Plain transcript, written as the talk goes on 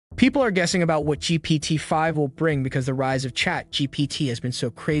People are guessing about what GPT-5 will bring because the rise of ChatGPT has been so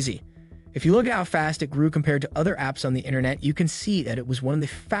crazy. If you look at how fast it grew compared to other apps on the internet, you can see that it was one of the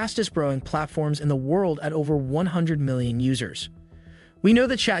fastest growing platforms in the world at over 100 million users. We know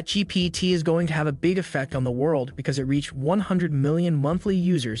that ChatGPT is going to have a big effect on the world because it reached 100 million monthly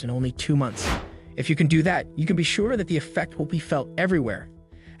users in only 2 months. If you can do that, you can be sure that the effect will be felt everywhere.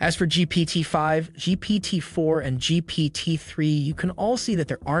 As for GPT-5, GPT-4, and GPT-3, you can all see that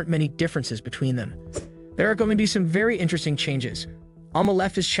there aren't many differences between them. There are going to be some very interesting changes. On the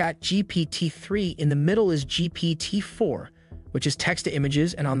left is ChatGPT-3, in the middle is GPT-4, which is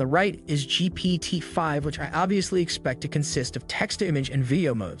text-to-images, and on the right is GPT-5, which I obviously expect to consist of text-to-image and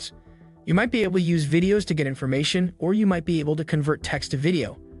video modes. You might be able to use videos to get information, or you might be able to convert text to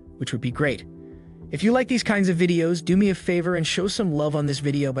video, which would be great. If you like these kinds of videos, do me a favor and show some love on this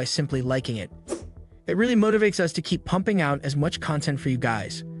video by simply liking it. It really motivates us to keep pumping out as much content for you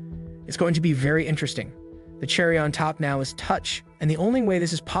guys. It's going to be very interesting. The cherry on top now is touch, and the only way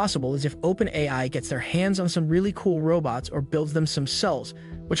this is possible is if OpenAI gets their hands on some really cool robots or builds them themselves,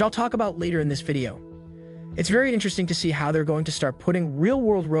 which I'll talk about later in this video. It's very interesting to see how they're going to start putting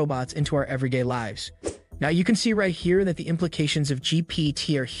real-world robots into our everyday lives. Now you can see right here that the implications of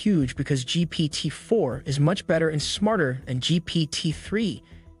GPT are huge because GPT-4 is much better and smarter than GPT-3,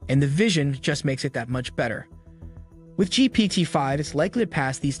 and the vision just makes it that much better. With GPT-5, it's likely to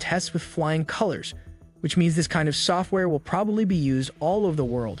pass these tests with flying colors, which means this kind of software will probably be used all over the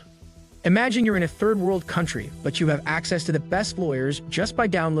world. Imagine you're in a third world country, but you have access to the best lawyers just by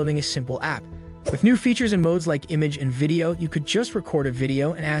downloading a simple app. With new features and modes like image and video, you could just record a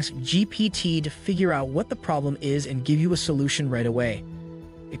video and ask GPT to figure out what the problem is and give you a solution right away.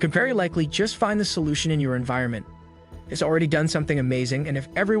 It could very likely just find the solution in your environment. It's already done something amazing, and if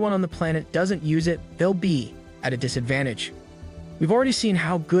everyone on the planet doesn't use it, they'll be at a disadvantage. We've already seen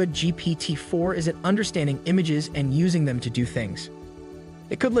how good GPT-4 is at understanding images and using them to do things.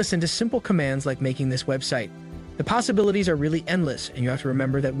 It could listen to simple commands like making this website. The possibilities are really endless, and you have to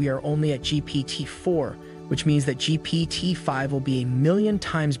remember that we are only at GPT-4, which means that GPT-5 will be 1,000,000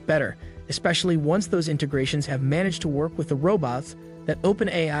 times better, especially once those integrations have managed to work with the robots that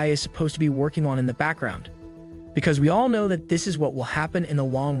OpenAI is supposed to be working on in the background. Because we all know that this is what will happen in the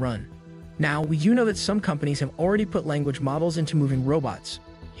long run. Now, we do know that some companies have already put language models into moving robots.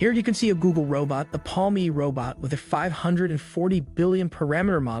 Here you can see a Google robot, the 𝗙𝗵𝗿 robot, with a 540 billion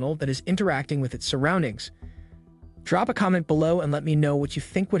parameter model that is interacting with its surroundings. Drop a comment below and let me know what you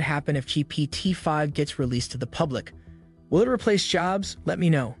think would happen if GPT-5 gets released to the public. Will it replace jobs? Let me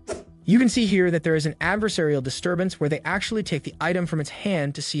know. You can see here that there is an adversarial disturbance where they actually take the item from its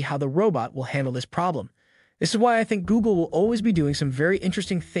hand to see how the robot will handle this problem. This is why I think Google will always be doing some very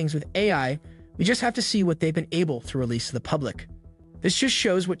interesting things with AI. We just have to see what they've been able to release to the public. This just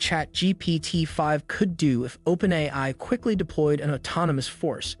shows what ChatGPT-5 could do if OpenAI quickly deployed an autonomous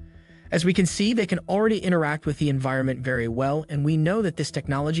force. As we can see, they can already interact with the environment very well, and we know that this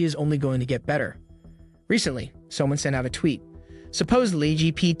technology is only going to get better. Recently, someone sent out a tweet. Supposedly,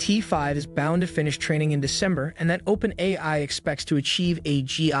 GPT-5 is bound to finish training in December, and that OpenAI expects to achieve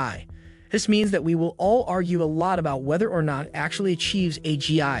AGI. This means that we will all argue a lot about whether or not it actually achieves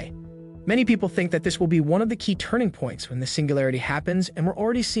AGI. Many people think that this will be one of the key turning points when the singularity happens, and we're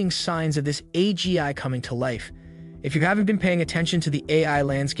already seeing signs of this AGI coming to life. If you haven't been paying attention to the AI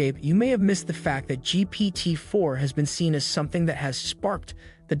landscape, you may have missed the fact that GPT-4 has been seen as something that has sparked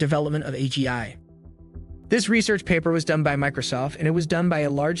the development of AGI. This research paper was done by Microsoft, and it was done by a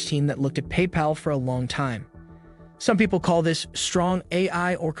large team that looked at PayPal for a long time. Some people call this strong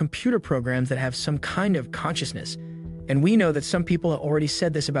AI or computer programs that have some kind of consciousness, and we know that some people have already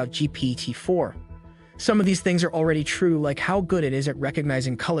said this about GPT-4. Some of these things are already true, like how good it is at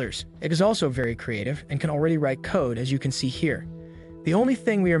recognizing colors. It is also very creative and can already write code, as you can see here. The only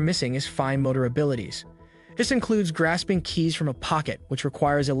thing we are missing is fine motor abilities. This includes grasping keys from a pocket, which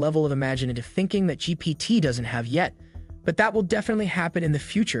requires a level of imaginative thinking that GPT doesn't have yet, but that will definitely happen in the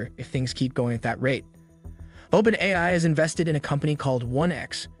future if things keep going at that rate. OpenAI has invested in a company called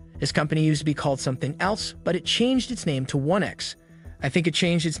𝗏𝗏𝗏𝗏. This company used to be called something else, but it changed its name to 𝗏𝗏𝗏𝗏. I think it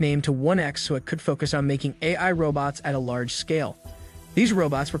changed its name to 𝗏𝗏𝗏𝗏 so it could focus on making AI robots at a large scale. These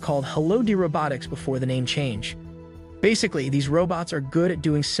robots were called 𝗏𝗏𝗏𝗏𝗏 Robotics before the name change. Basically, these robots are good at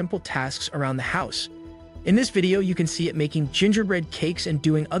doing simple tasks around the house. In this video, you can see it making gingerbread cakes and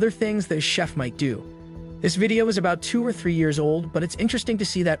doing other things that a chef might do. This video is about 2 or 3 years old, but it's interesting to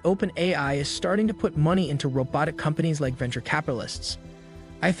see that OpenAI is starting to put money into robotic companies like venture capitalists.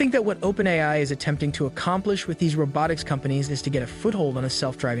 I think that what OpenAI is attempting to accomplish with these robotics companies is to get a foothold on a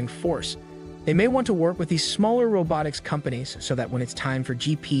self-driving force. They may want to work with these smaller robotics companies so that when it's time for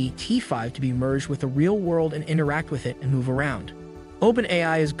GPT-5 to be merged with the real world and interact with it and move around.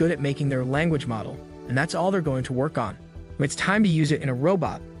 OpenAI is good at making their language model, and that's all they're going to work on. When it's time to use it in a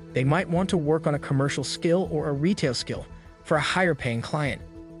robot, they might want to work on a commercial skill or a retail skill for a higher paying client.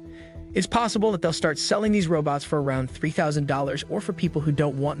 It's possible that they'll start selling these robots for around $3,000 or for people who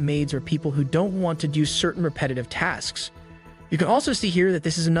don't want maids or people who don't want to do certain repetitive tasks. You can also see here that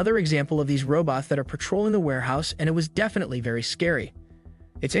this is another example of these robots that are patrolling the warehouse, and it was definitely very scary.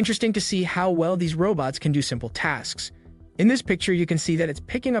 It's interesting to see how well these robots can do simple tasks. In this picture, you can see that it's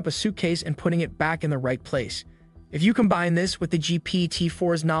picking up a suitcase and putting it back in the right place. If you combine this with the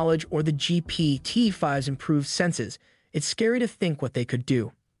GPT-4's knowledge or the GPT-5's improved senses, it's scary to think what they could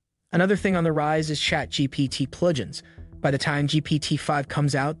do. Another thing on the rise is ChatGPT plugins. By the time GPT-5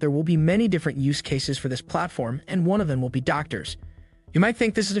 comes out, there will be many different use cases for this platform, and one of them will be doctors. You might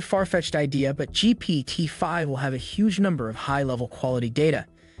think this is a far-fetched idea, but GPT-5 will have a huge number of high-level quality data,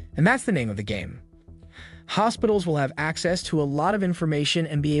 and that's the name of the game. Hospitals will have access to a lot of information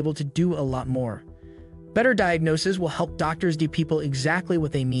and be able to do a lot more. Better diagnosis will help doctors give people exactly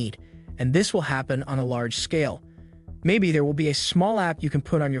what they need, and this will happen on a large scale. Maybe there will be a small app you can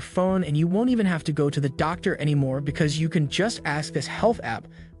put on your phone and you won't even have to go to the doctor anymore because you can just ask this health app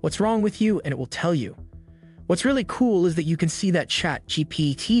what's wrong with you and it will tell you. What's really cool is that you can see that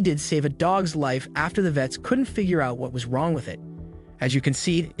ChatGPT did save a dog's life after the vets couldn't figure out what was wrong with it. As you can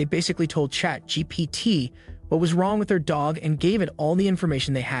see, it basically told ChatGPT what was wrong with their dog and gave it all the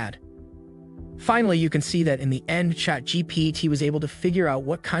information they had. Finally, you can see that in the end, ChatGPT was able to figure out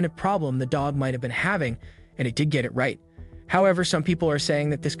what kind of problem the dog might have been having, and it did get it right. However, some people are saying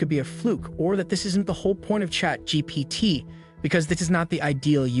that this could be a fluke or that this isn't the whole point of ChatGPT because this is not the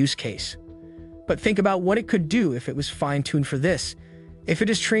ideal use case. But think about what it could do if it was fine-tuned for this. If it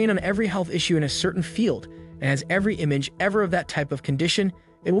is trained on every health issue in a certain field and has every image ever of that type of condition,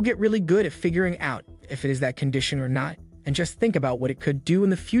 it will get really good at figuring out if it is that condition or not. And just think about what it could do in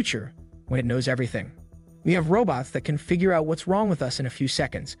the future when it knows everything. We have robots that can figure out what's wrong with us in a few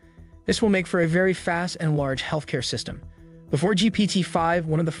seconds. This will make for a very fast and large healthcare system. Before GPT-5,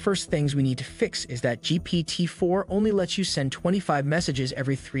 one of the first things we need to fix is that GPT-4 only lets you send 25 messages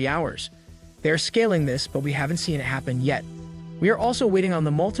every 3 hours. They are scaling this, but we haven't seen it happen yet. We are also waiting on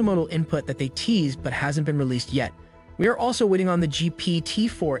the multimodal input that they teased but hasn't been released yet. We are also waiting on the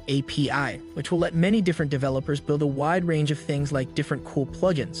GPT-4 API, which will let many different developers build a wide range of things like different cool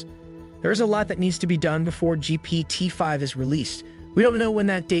plugins. There is a lot that needs to be done before GPT-5 is released. We don't know when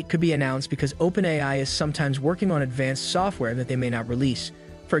that date could be announced because OpenAI is sometimes working on advanced software that they may not release.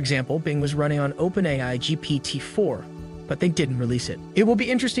 For example, Bing was running on OpenAI GPT-4, but they didn't release it. It will be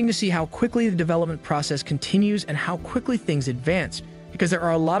interesting to see how quickly the development process continues and how quickly things advance, because there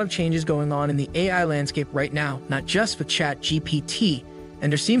are a lot of changes going on in the AI landscape right now, not just with ChatGPT,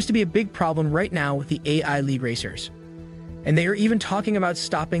 and there seems to be a big problem right now with the AI lead racers. And they are even talking about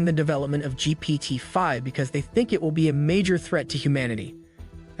stopping the development of GPT-5 because they think it will be a major threat to humanity.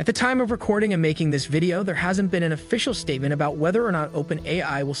 At the time of recording and making this video, there hasn't been an official statement about whether or not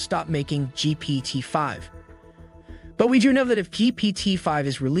OpenAI will stop making GPT-5. But we do know that if GPT-5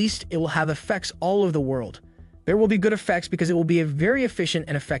 is released, it will have effects all over the world. There will be good effects because it will be a very efficient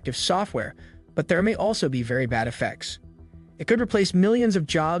and effective software, but there may also be very bad effects. It could replace millions of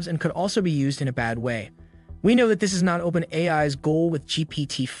jobs and could also be used in a bad way. We know that this is not OpenAI's goal with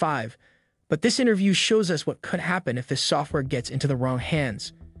GPT-5, but this interview shows us what could happen if this software gets into the wrong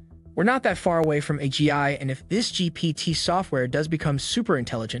hands. We're not that far away from AGI, and if this GPT software does become super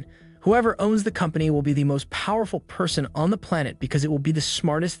intelligent, whoever owns the company will be the most powerful person on the planet because it will be the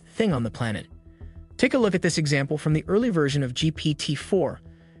smartest thing on the planet. Take a look at this example from the early version of GPT-4.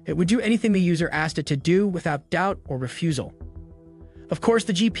 It would do anything the user asked it to do without doubt or refusal. Of course,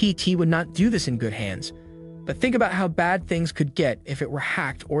 the GPT would not do this in good hands. But think about how bad things could get if it were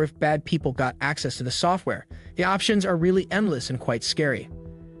hacked or if bad people got access to the software. The options are really endless and quite scary.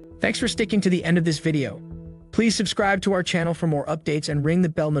 Thanks for sticking to the end of this video. Please subscribe to our channel for more updates and ring the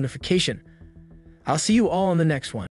bell notification. I'll see you all on the next one.